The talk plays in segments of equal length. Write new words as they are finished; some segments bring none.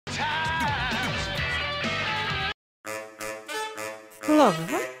Hello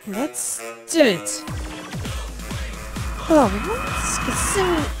everyone, let's do it! Hello everyone, it's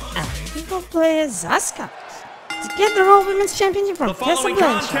Kasumi and we will play as Asuka to get the Raw Women's Championship from Tessa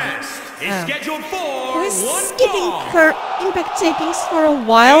Blanchard. Who is skipping her Impact tapings for a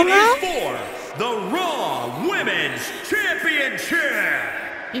while now? For the Raw Women's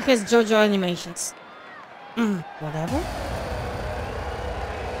Championship! Because JoJo animations. Whatever.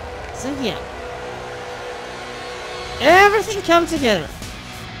 So yeah. Everything come together.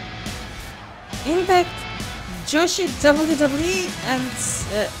 Impact, Joshi, WWE, and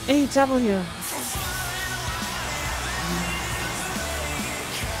AEW.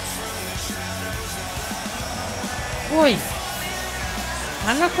 Oi.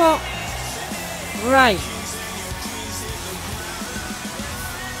 Hanako. Right.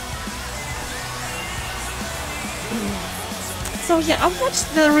 So yeah, I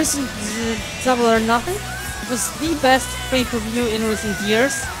watched the recent Double or Nothing. It was the best pay-per-view in recent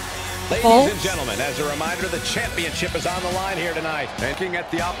years. Ladies and gentlemen, as a reminder, the championship is on the line here tonight. Looking at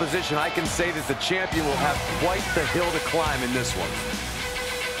the opposition, I can say that the champion will have quite the hill to climb in this one.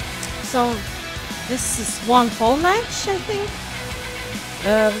 So, this is one fall match, I think.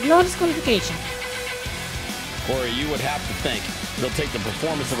 No disqualification. Corey, you would have to think it'll take the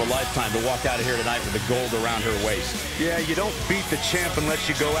performance of a lifetime to walk out of here tonight with the gold around her waist. Yeah, you don't beat the champ unless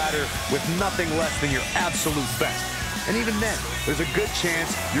you go at her with nothing less than your absolute best. And even then, there's a good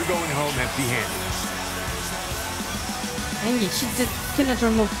chance you're going home empty-handed. And yeah, she couldn't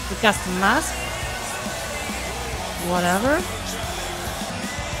remove the custom mask. Whatever.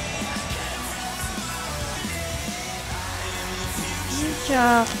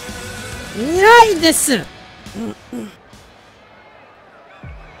 Yeah. Right, this.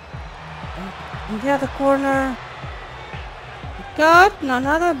 In the other corner. God, none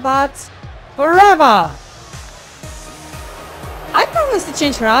other but forever. I promised to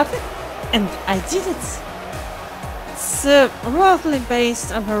change her outfit, and I did it. It's roughly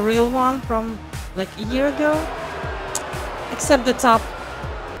based on her real one from like a year ago, except the top.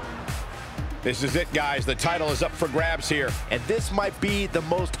 This is it, guys. The title is up for grabs here. And this might be the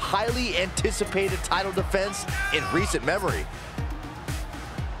most highly anticipated title defense in recent memory.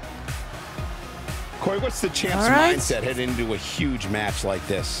 Corey, what's the champ's mindset heading into a huge match like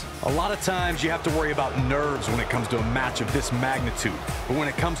this? A lot of times you have to worry about nerves when it comes to a match of this magnitude. But when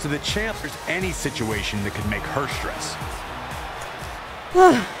it comes to the champ, there's any situation that could make her stress.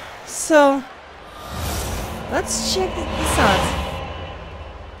 So, let's check this out.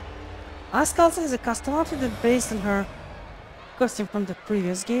 Asuka also has a custom outfit that's based on her costume from the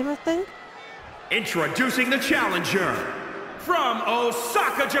previous game, I think. Introducing the challenger from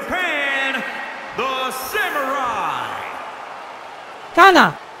Osaka, Japan, the Samurai.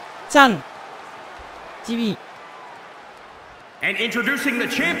 Kana! Chan! TV. And introducing the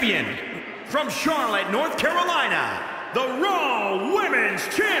champion from Charlotte, North Carolina, the Raw Women's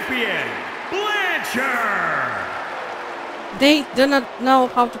Champion, Blanchard. They do not know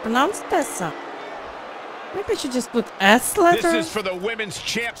how to pronounce Tessa. Maybe I should just put S letter. This is for the Women's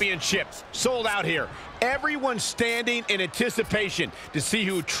Championship. Sold out here. Everyone's standing in anticipation to see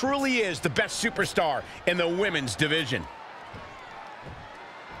who truly is the best superstar in the women's division.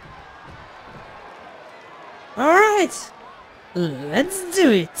 Alright. Let's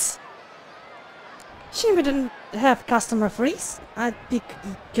do it. Shame we didn't have custom referees. I'd pick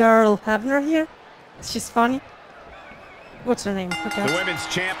Girl Hebner here. She's funny. What's her name? Okay. The women's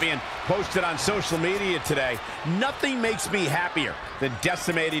champion posted on social media today. Nothing makes me happier than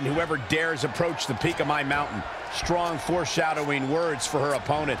decimating whoever dares approach the peak of my mountain. Strong foreshadowing words for her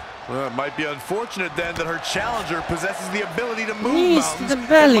opponent. Well, it might be unfortunate then that her challenger possesses the ability to move Knees mountains. to the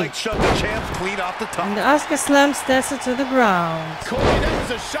belly. Might shut the champ clean off the top. And Asuka slams Tessa to the ground. Corey, that is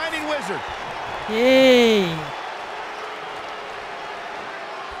a shining wizard. Yay!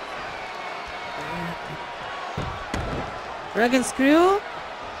 Dragon screw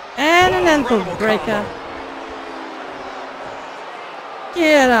and an ankle breaker.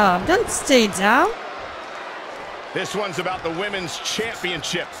 Get up! Don't stay down. This one's about the women's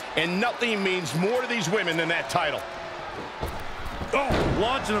championship, and nothing means more to these women than that title. Oh,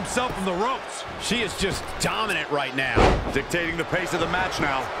 launching himself from the ropes. She is just dominant right now. Dictating the pace of the match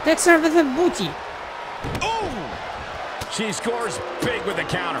now. Takes her with a booty. Oh! She scores big with the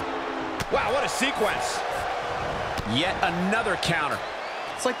counter. Wow, what a sequence. Yet another counter.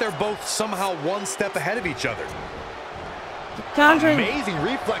 It's like they're both somehow one step ahead of each other. Countering. Amazing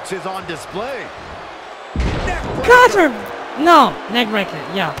reflexes on display. Counter! No, neck breaker,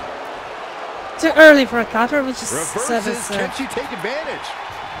 yeah. Too early for a counter, which is Reverses, can she take advantage?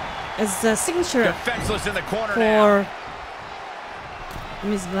 As a signature Defenseless in the corner for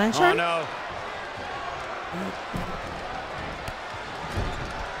Miss Blanchard. Oh no.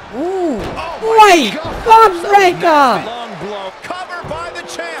 Ooh. Oh Wait! Bloodbreaker! Long blow. Cover by the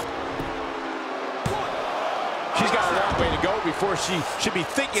champ. She's got a long way to go before she should be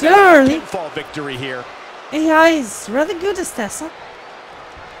thinking about a pinfall victory here. Yeah, he's really good as Tessa.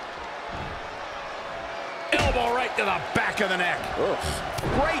 Elbow right to the back of the neck. Ugh.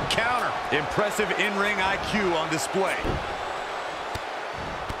 Great counter. Impressive in-ring IQ on display.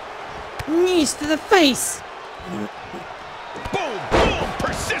 Knees to the face. Boom, boom,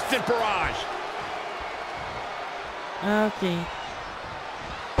 persistent barrage. Okay.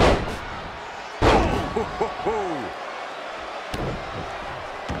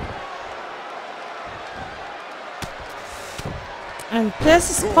 And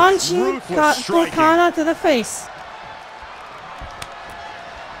Tess is punching Kana to the face.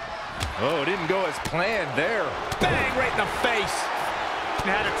 Oh, it didn't go as planned there. Bang right in the face.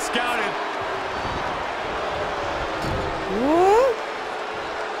 Had it scouted. Ooh.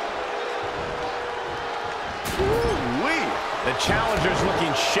 Ooh-wee. The challenger's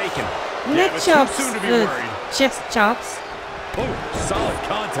looking shaken. Neck but chops. too soon to be worried. Chest chops. Oh, solid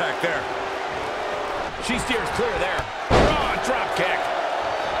contact there. She steers clear there. Oh, drop kick.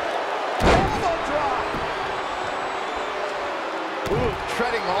 Elbow drop. Ooh,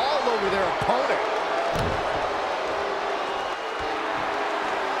 treading all over their opponent.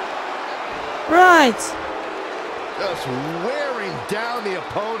 Right. Just wearing down the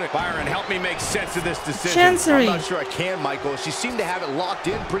opponent. Byron, help me make sense of this decision. Chancery. I'm not sure I can, Michael. She seemed to have it locked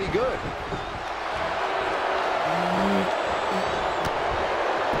in pretty good.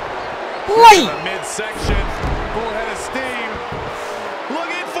 Wait. Midsection. Full head of steam.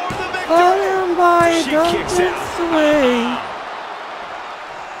 Looking for the victory. Falling by, She don't kicks get out. away.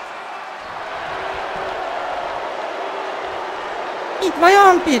 Eat my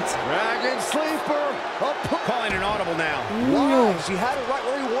armpit. Dragon sleeper. Calling an audible now. Wow, she had it right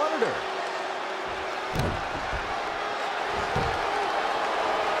where he wanted her.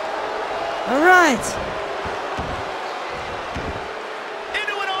 All right.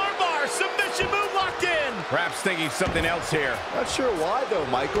 Into an armbar. Submission move locked in. Perhaps thinking something else here. Not sure why, though,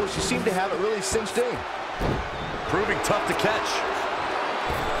 Michael. She seemed to have it really cinched in. Proving tough to catch.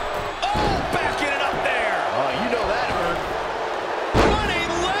 Oh, backing it up there. Oh, you know that hurt. Running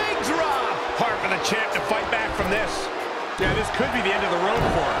leg drop. Hard for the champ to fight back from this. Yeah, this could be the end of the road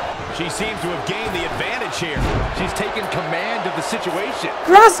for her. She seems to have gained the advantage here. She's taken command of the situation.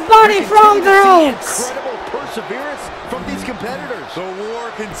 Crossbody from the ropes. Incredible perseverance from these competitors. The war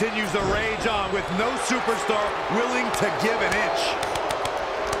continues to rage on with no superstar willing to give an inch.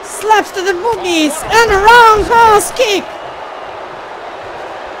 Slaps to the boogies and a roundhouse kick.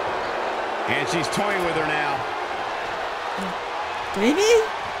 And she's toying with her now. Baby,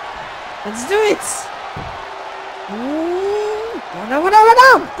 let's do it. Ooh, what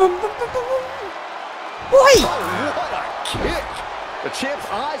up? Boom, boom, boom, boom, boom. Boy! Oh, what a kick! The champ's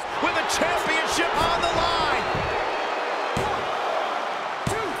eyes With the championship on the line.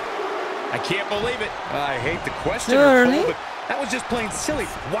 I can't believe it. I hate to question Too her, early. Cole, but that was just plain silly.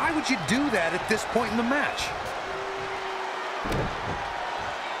 Why would you do that at this point in the match?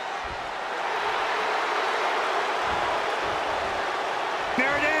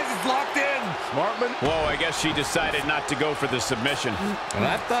 There it is, it's locked in. Smartman. Whoa, I guess she decided not to go for the submission. And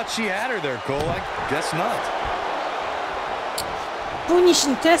I thought she had her there, Cole. I guess not.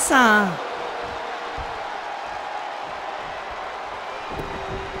 Punishing Tessa.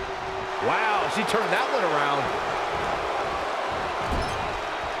 Wow, she turned that one around.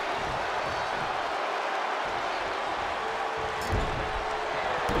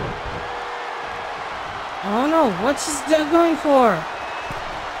 Oh no, what's she going for?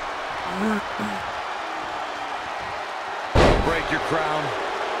 Break your crown.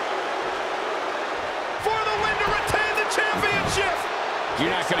 For the win to retain the championship. You're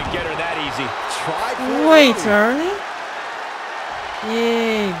not going to get her that easy. Tried for Wait, it. Ernie?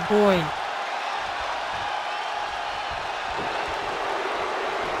 Yay, boy.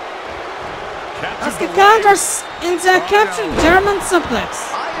 Asuka counters into a captured German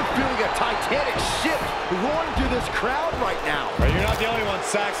suplex. I am feeling a Titanic ship roaring through this crowd right now. Well, you're not the only one,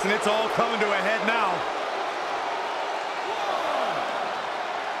 Saxton. It's all coming to a head now.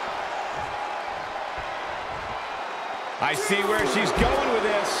 I see where she's going with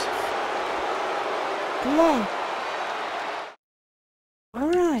this. Come on. All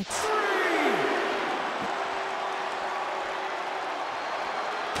right.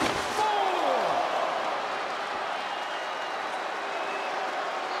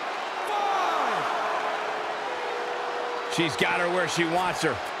 She's got her where she wants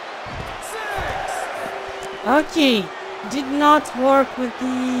her. Okay, did not work with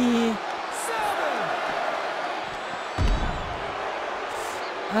the...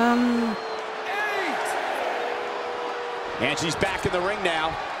 And she's back in the ring now.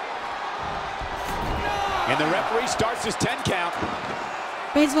 And the referee starts his 10 count.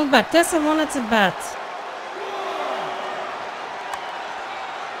 Baseball bat. Tessa wanted to bat.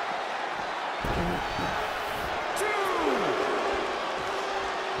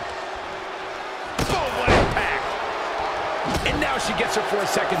 Boom, what impact. And now she gets her for a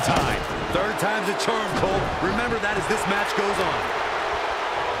second time. Third time's a charm, Cole. Remember that as this match goes on.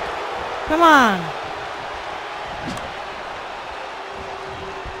 Come on.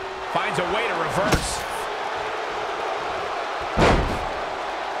 Finds a way to reverse.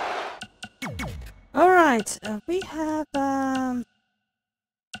 Alright, we have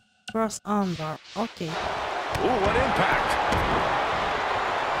cross armbar. Okay. Ooh, what impact.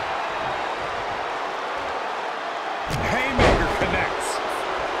 Haymaker connects.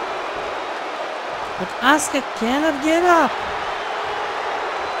 But Asuka cannot get up.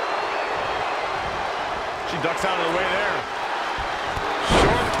 She ducks out of the way there.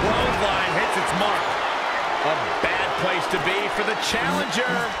 Short clothesline hits its mark. A bad place to be for the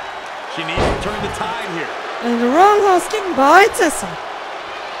challenger. She needs to turn the tide here. And the roundhouse kick by Tessa.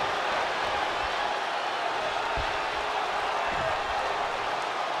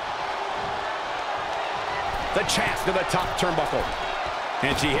 The chance to the top turnbuckle.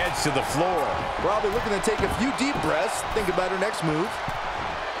 And she heads to the floor. Probably looking to take a few deep breaths. Think about her next move.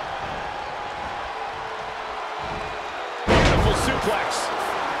 Beautiful suplex.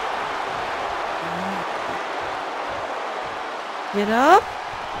 Get up.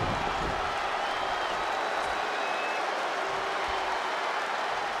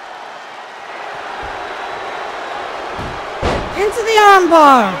 Into the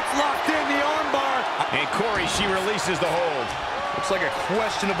armbar. It's locked in the armbar. And Corey, she releases the hold. Looks like a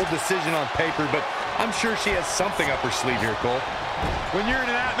questionable decision on paper, but I'm sure she has something up her sleeve here, Cole. When you're in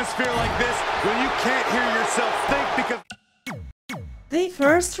an atmosphere like this, when you can't hear yourself think because... The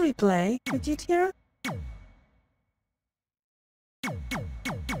first replay, could you hear?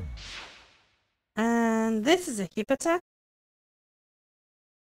 And this is a hip attack.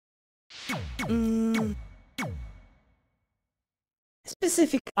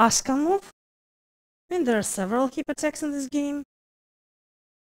 Specific Asuka move. And there are several hip attacks in this game.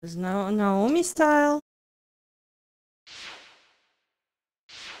 There's no Naomi style.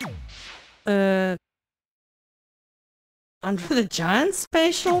 Under the Giant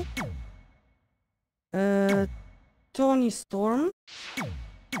special. Tony Storm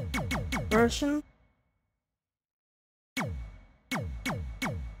version.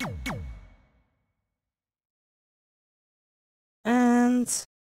 And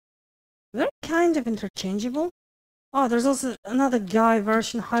they're kind of interchangeable. Oh, there's also another guy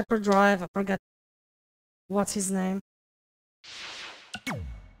version, Hyperdrive. I forgot what's his name.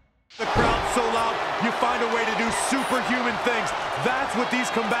 The crowd's so loud, you find a way to do superhuman things. That's what these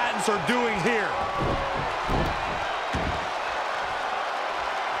combatants are doing here.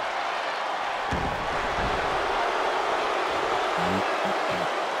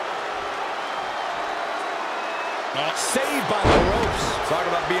 Saved by the ropes. Talk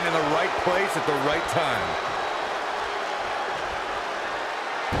about being in the right place at the right time.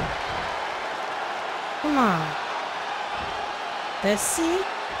 Come on. Let's see.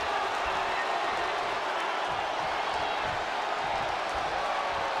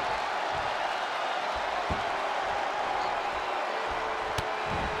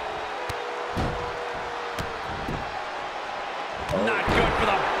 Not good for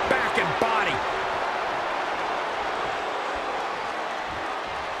the back and body.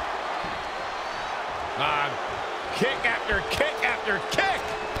 Kick after kick after kick.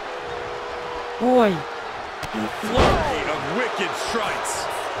 Boy. Flurry of wicked strikes.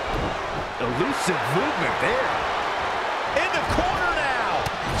 Elusive movement there. In the corner now.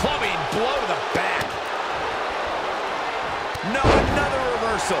 Clubbing blow to the back. No, another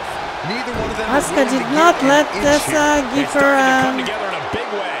reversal. Neither one of them Asuka did not let Tessa give her come together in a big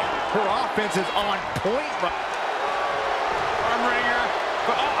way. Her offense is on point. Arm wringer.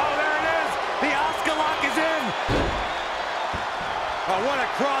 Oh, there it is. The Asuka lock is in. Oh, what a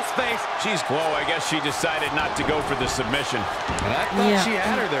crossface. She's Whoa, I guess she decided not to go for the submission. And I thought she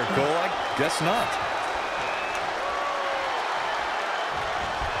had her there, Cole. I guess not.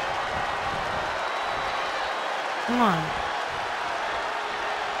 Come on.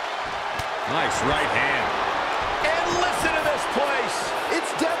 Nice right hand. And listen to this place.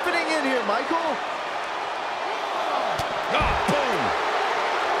 It's deafening in here, Michael.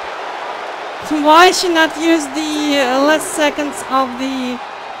 Why she not use the less seconds of the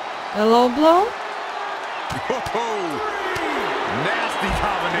low blow? Nasty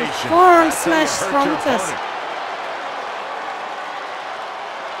combination. Forearm smash from Tessa.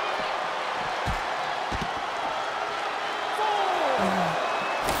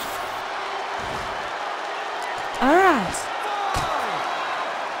 Alright.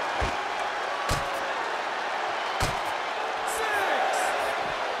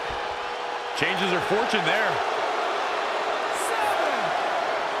 Changes her fortune there. 7.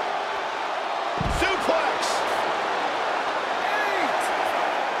 Suplex. 8.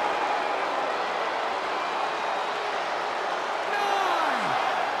 9.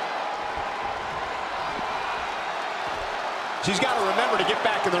 She's got to remember to get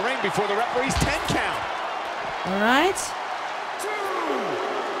back in the ring before the referee's 10 count. All right. 2.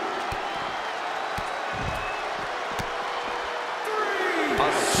 3.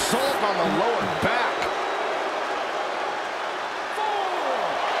 Assault on the lower back. 4.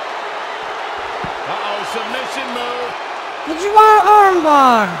 Uh-oh, submission move. Did you want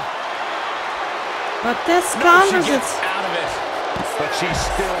armbar? But this counters she it gets out of it. But she's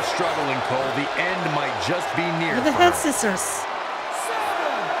still struggling, Cole. The end might just be near. with the head scissors.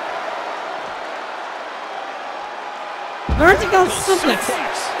 Vertical suplex.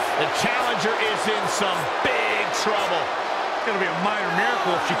 The challenger is in some big trouble. It's going to be a minor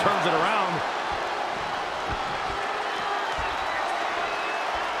miracle if she turns it around.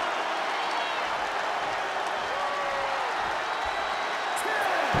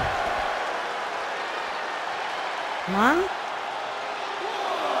 Come on.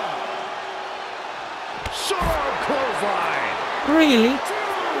 Sharp clothesline. Really?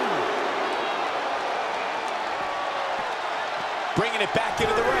 Bringing it back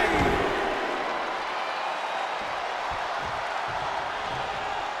into the ring.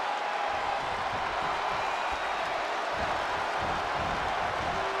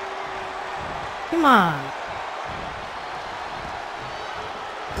 Come on.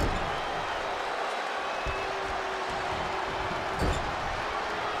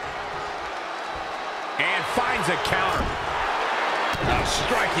 And finds a counter. A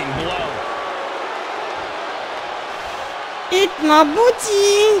striking blow. Eat my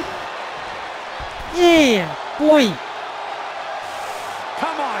booty! Yeah, boy.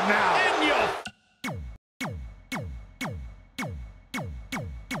 Come on now. In your...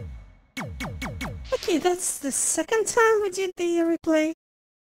 Okay, that's the second time we did the replay.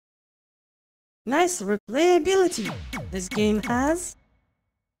 Nice replayability this game has.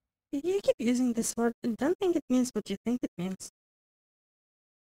 You keep using this word and don't think it means what you think it means.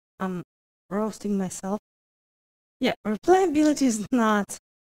 I'm roasting myself. Yeah, replayability is not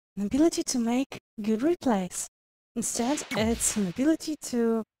an ability to make good replays. Instead, it's an ability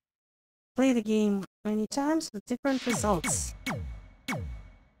to play the game many times with different results.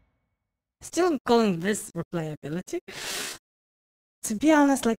 Still calling this replayability. To be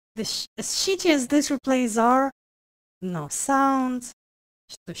honest, like as shitty as these replays are, no sound,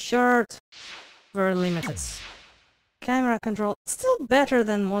 too short, very limited. Camera control, still better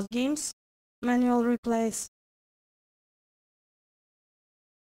than most games, manual replays.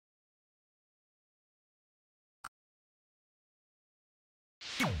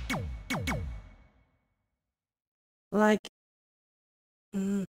 Like,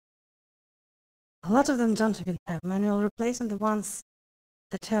 a lot of them don't even have manual replays, and the ones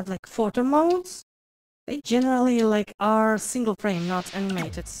that have like photo modes, they generally like are single frame, not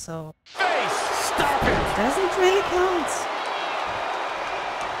animated, so Face! Stop it! doesn't really count.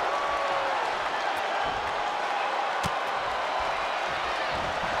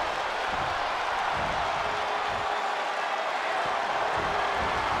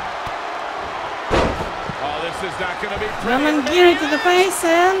 This is not going to be pretty. Roman gear to the face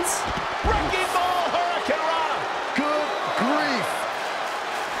and Wrecking ball hurricane run. Good grief.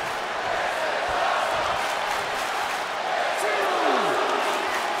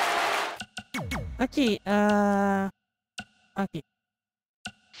 okay, okay.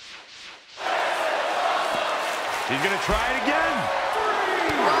 He's going to try it again.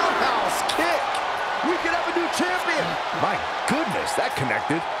 Roundhouse kick. We could have a new champion. My goodness, that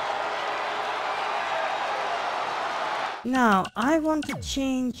connected. Now I want to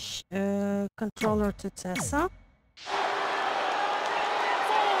change controller to Tessa.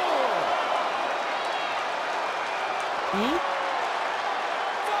 Okay. 5,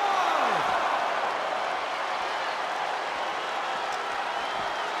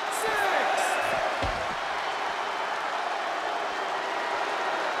 6.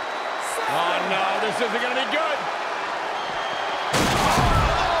 Oh no, this isn't going to be good.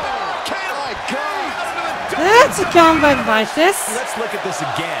 My That's a comeback by Tess. Let's look at this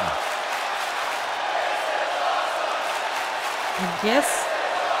again. I guess.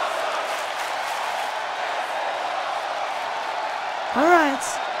 Alright.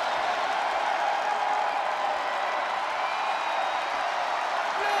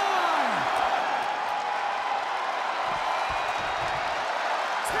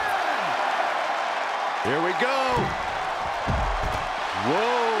 Here we go.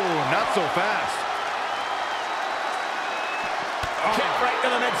 Whoa, not so fast. Kick right to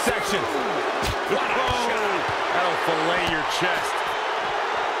the midsection. What a shot. That'll fillet your chest.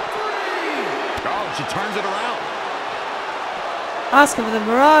 Oh, she turns it around. Asuka with a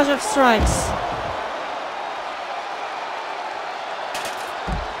barrage of strikes.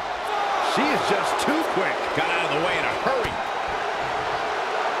 She is just too quick. Got out of the way in a hurry.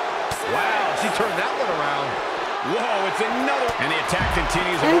 Wow, she turned that one around. Whoa, it's another. And the attack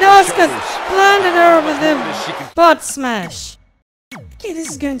continues. And Asuka landed her with a butt smash. Okay, this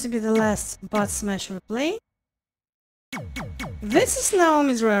is going to be the last butt smash we play. This is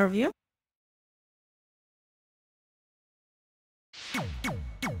Naomi's rear view.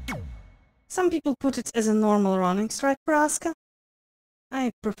 Some people put it as a normal running strike for Asuka.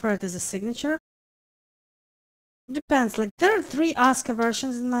 I prefer it as a signature. Depends, like there are 3 Asuka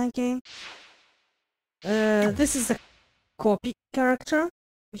versions in my game. This is a copy character,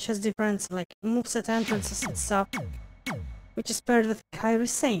 which has different like moveset entrances and stuff, which is paired with Kairi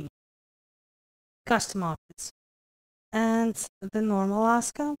Sane custom outfits. And the normal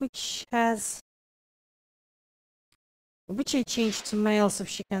Asuka, which I changed to male so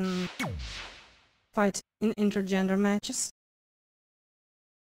she can fight in intergender matches.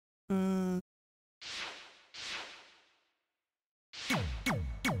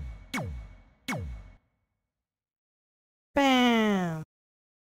 Bam!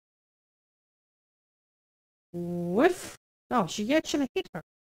 Whiff! Oh, she actually hit her.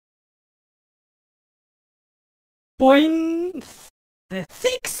 Boing! The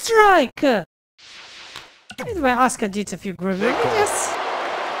thick strike! By the way, Asuka did a few great videos.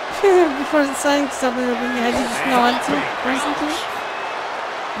 Before deciding to stop WWE, I didn't know until recently.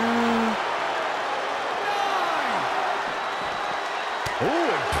 Oh,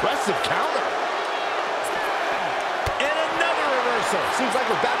 impressive counter. And another reversal. Seems like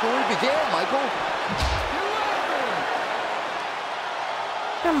we're back where we began, Michael.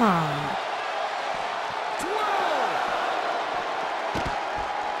 Come on.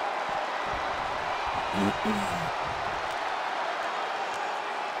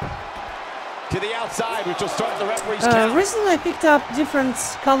 To the outside, which will start the referee's count. Recently I picked up different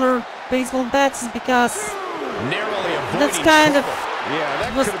color baseball bats because Narrowly avoiding that's kind of Yeah, that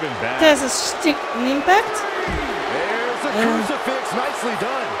was could have been bad. Tessa's shtick in Impact. There's a crucifix. Nicely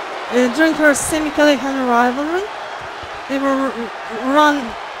done. During her semi-Callihan rivalry, they were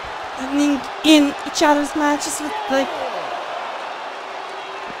running in each other's matches with like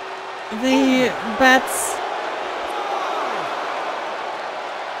the bats.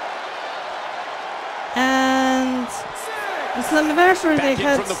 And this anniversary they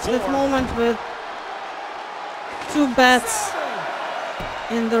had that moment with 2 bats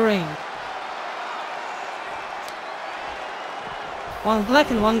in the ring. One black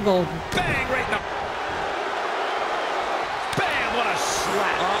and one golden. Bang right now. Bam, what a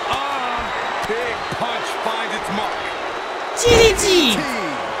slap. Big punch finds its mark. GDG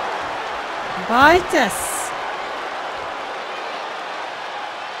by Tess.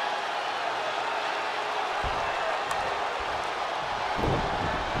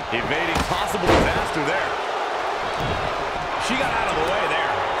 Evading possible disaster there. She got out of the way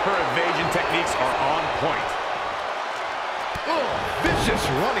there. Her evasion techniques are on point. Oh, vicious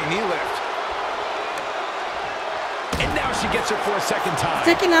running knee lift. And now she gets her for a second time.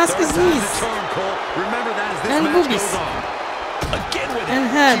 Taking Asuka's knees Remember that as this and match boobies goes on. Again with and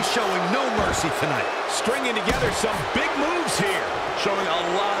it. head. She's showing no mercy tonight. Stringing together some big moves here. Showing a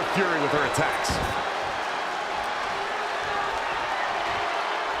lot of fury with her attacks.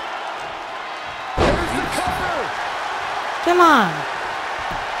 There's the cover. Come on.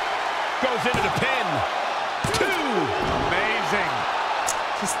 Goes into the pin. 2. Amazing.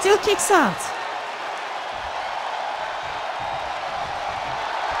 She still kicks out.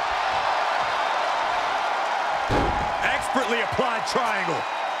 Expertly applied triangle.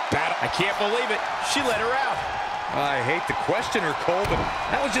 I can't believe it. She let her out. I hate to question her, Cole, but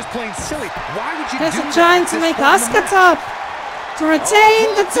that was just plain silly. Why would you Tessa do that? trying to make Asuka top to retain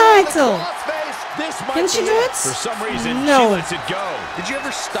the title. This might Can she be do it? For some reason, No. she lets it go. Did you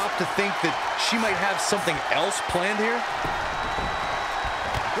ever stop to think that she might have something else planned here?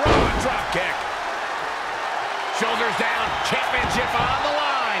 Raw drop kick. Shoulders down. Championship on the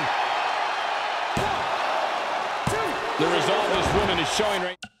line. The resolve this woman is showing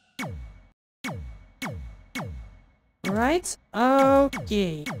right. Right?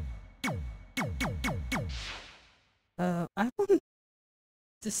 Okay. I want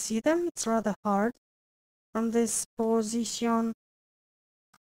to see them. It's rather hard from this position.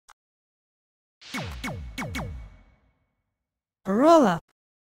 Roll up.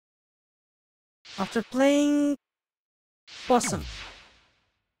 After playing possum.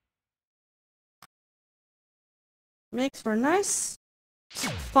 Makes for nice,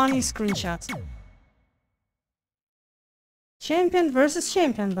 funny screenshots. Champion versus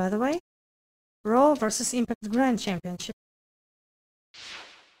champion, by the way. Raw versus Impact Grand Championship.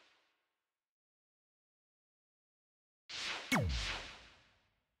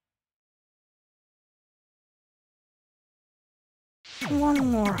 One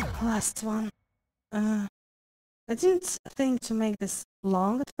more, last one. I didn't think to make this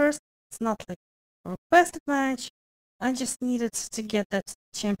long at first. It's not like a requested match. I just needed to get that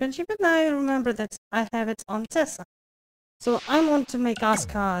championship, and I remember that I have it on Tessa. So I want to make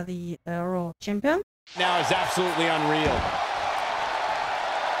Asuka the Raw champion. Now is absolutely unreal.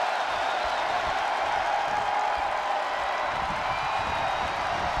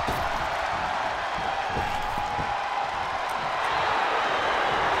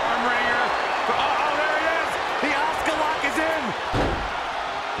 Armringer. Oh, there he is. The Asuka lock is in.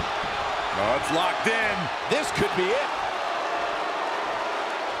 Oh, it's locked in. This could be it.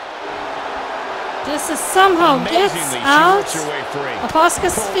 This is somehow gets Amazingly, out she works her way free. of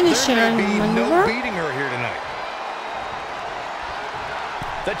Asuka's finisher There and may be no maneuver. beating her here tonight.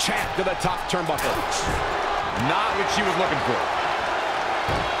 The champ to the top turnbuckle. Not what she was looking for.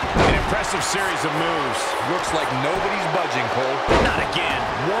 An impressive series of moves. Looks like nobody's budging, Cole. Not again.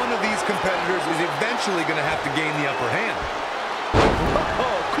 One of these competitors is eventually going to have to gain the upper hand.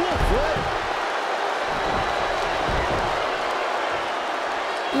 Oh, cool flip.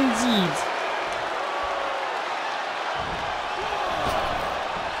 Indeed.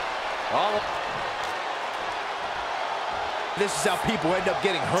 Oh. This is how people end up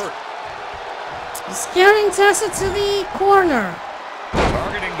getting hurt. Scaring Tessa to the corner.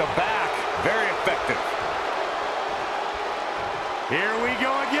 Targeting the back. Very effective. Here we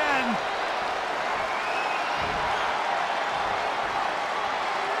go again.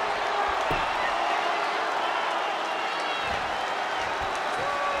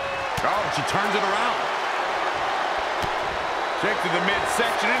 Oh, and she turns it around. Check to the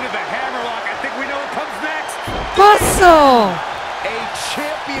midsection into the hammerlock. I think we know what comes next. Hustle! A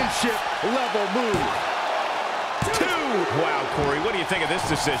championship level move. 2. Wow, Corey, what do you think of this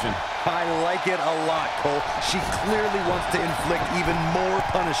decision? I like it a lot, Cole. She clearly wants to inflict even more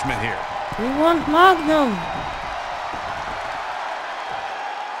punishment here. We want Magnum.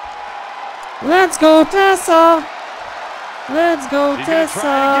 Let's go, Tessa. Let's go, She's gonna try Tessa.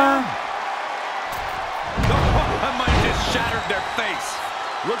 again. Oh, I might have just shattered their face.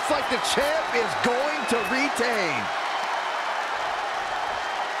 Looks like the champ is going to retain.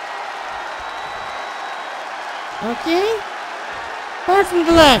 Okay. Apart from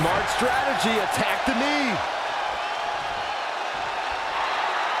the leg. Smart strategy, attack the knee.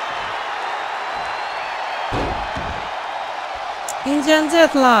 Indian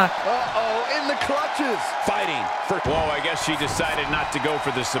deathlock. Uh-oh, in the clutches. Fighting for... Whoa, I guess she decided not to go for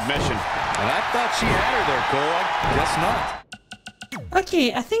the submission. And I thought she had her there, Cole. I guess not.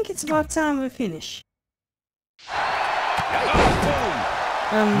 Okay, I think it's about time we finish.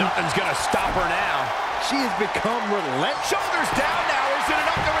 Boom! Nothing's gonna stop her now. She has become relentless. Shoulders down now. Is it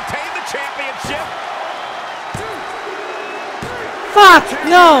enough to retain the championship? Fuck!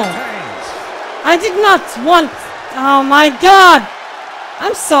 No! I did not want... Oh my god!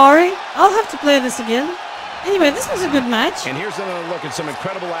 I'm sorry. I'll have to play this again. Anyway, this was a good match. And here's another look at some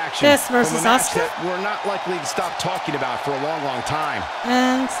incredible action. Tess versus from a match Asuka. that we're not likely to stop talking about for a long, long time.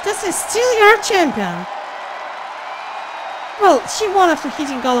 And this is still your champion. Well, she won after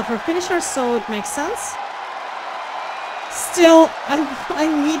hitting all of her finishers, so it makes sense. Still, I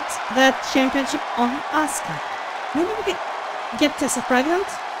need that championship on Asuka. Maybe we can get Tessa pregnant?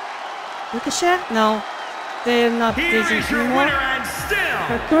 Ricochet? No. They're not Here dating is your anymore. winner and still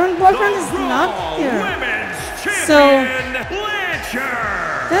Her current boyfriend is the not Raw here. Women's So, Champion,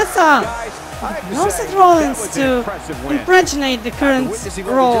 Blanchard. Tessa no Seth Rollins to impregnate the current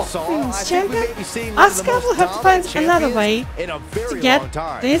Raw Women's Champion. Asuka will have to find another way to get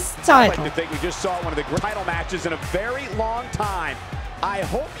this I like title. to think we just saw one of the great title matches in a very long time. I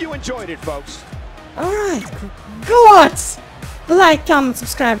hope you enjoyed it, folks. Alright, go on! Like, comment,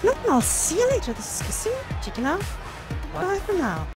 subscribe. No, I'll see you later. This is Kasumi. Check it out. Bye for now.